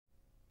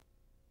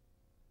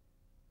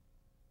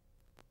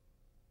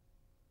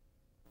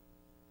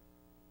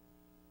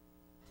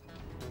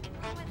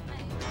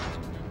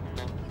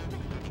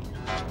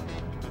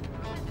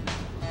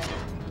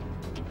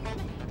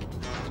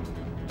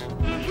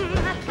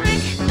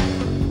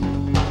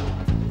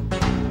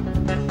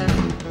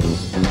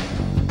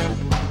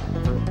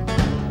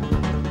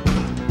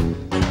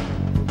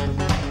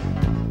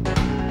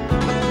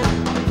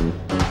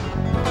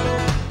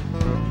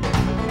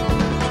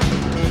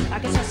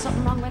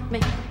like me,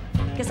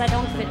 'cause I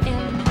don't fit in.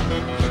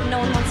 No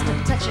one wants to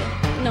touch it,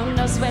 no one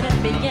knows where to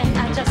begin.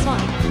 I just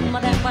want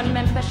more than one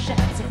membership,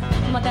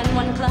 more than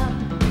one club,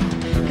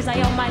 'cause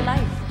I owe my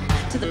life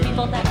to the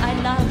people that I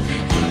love.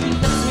 He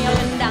looks me up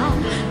and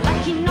down,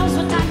 like he knows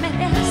what time it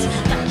is,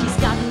 like he's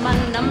got my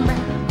number,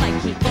 like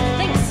he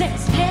thinks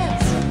it's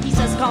his. He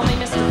says, call me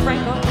Mr.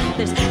 Franco, if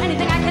there's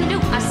anything I can do,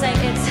 I say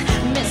it's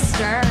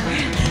Mr.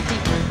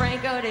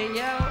 Franco to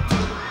you.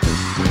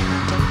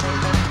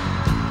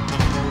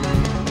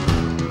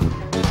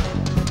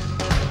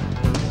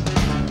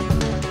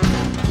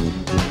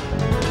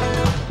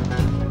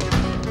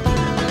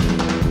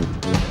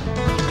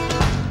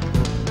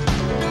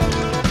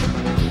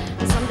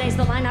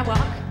 The line I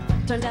walk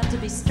turned out to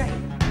be straight.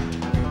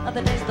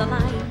 Other days the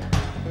line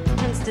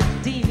tends to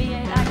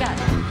deviate. I got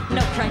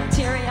no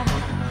criteria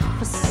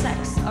for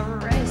sex or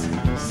race.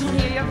 Just want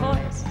to hear your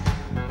voice,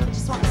 I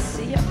just want to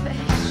see your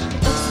face. She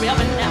looks me up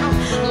and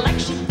down like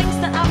she thinks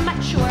that I'm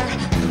mature,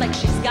 like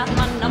she's got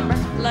my number,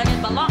 like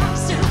it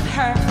belongs to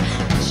her.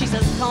 She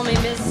says, call me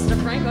Mr.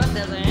 Franco, if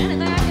there's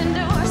anything I can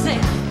do. I say,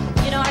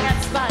 you know I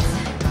got spots,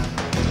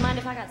 mind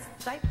if I got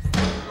stripes?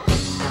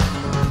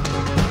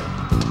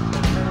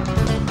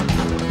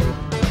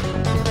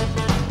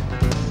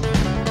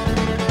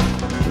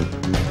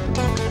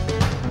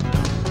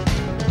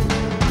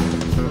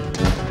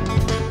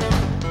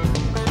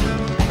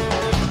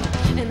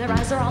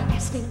 They're all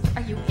asking,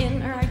 are you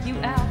in or are you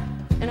out?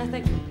 And I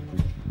think,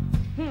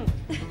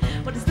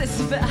 what is this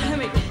about? I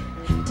mean,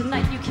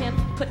 tonight you can't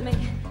put me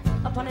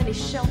up on any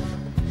shelf,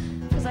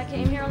 'cause I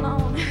came here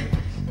alone,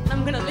 and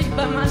I'm gonna leave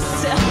by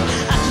myself.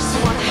 I just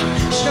wanna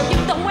show you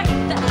the way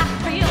that I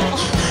feel,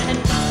 and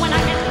when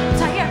I get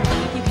tired,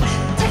 you can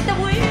take the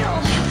wheel.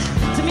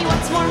 To me,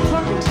 what's more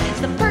important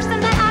is the person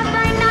that I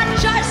bring, not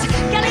just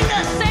getting to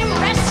the same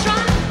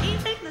restaurant,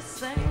 eating the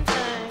same thing.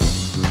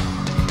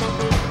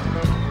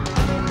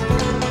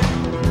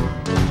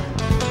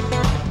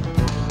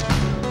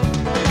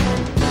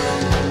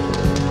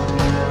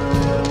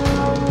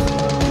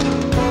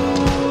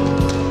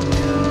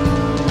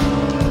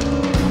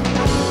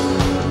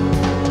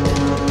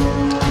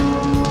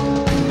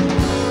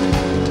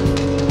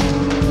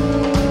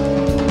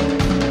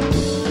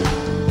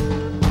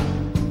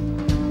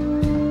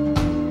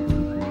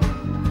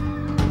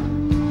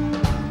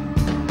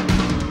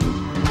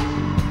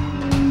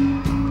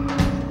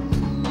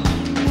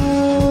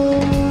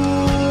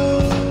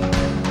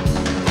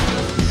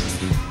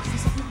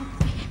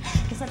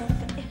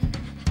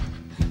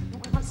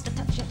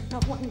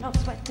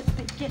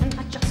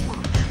 I just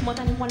want more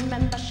than one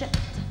membership,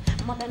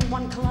 more than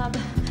one club,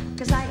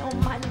 'cause I owe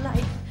my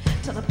life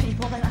to the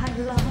people that I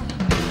love.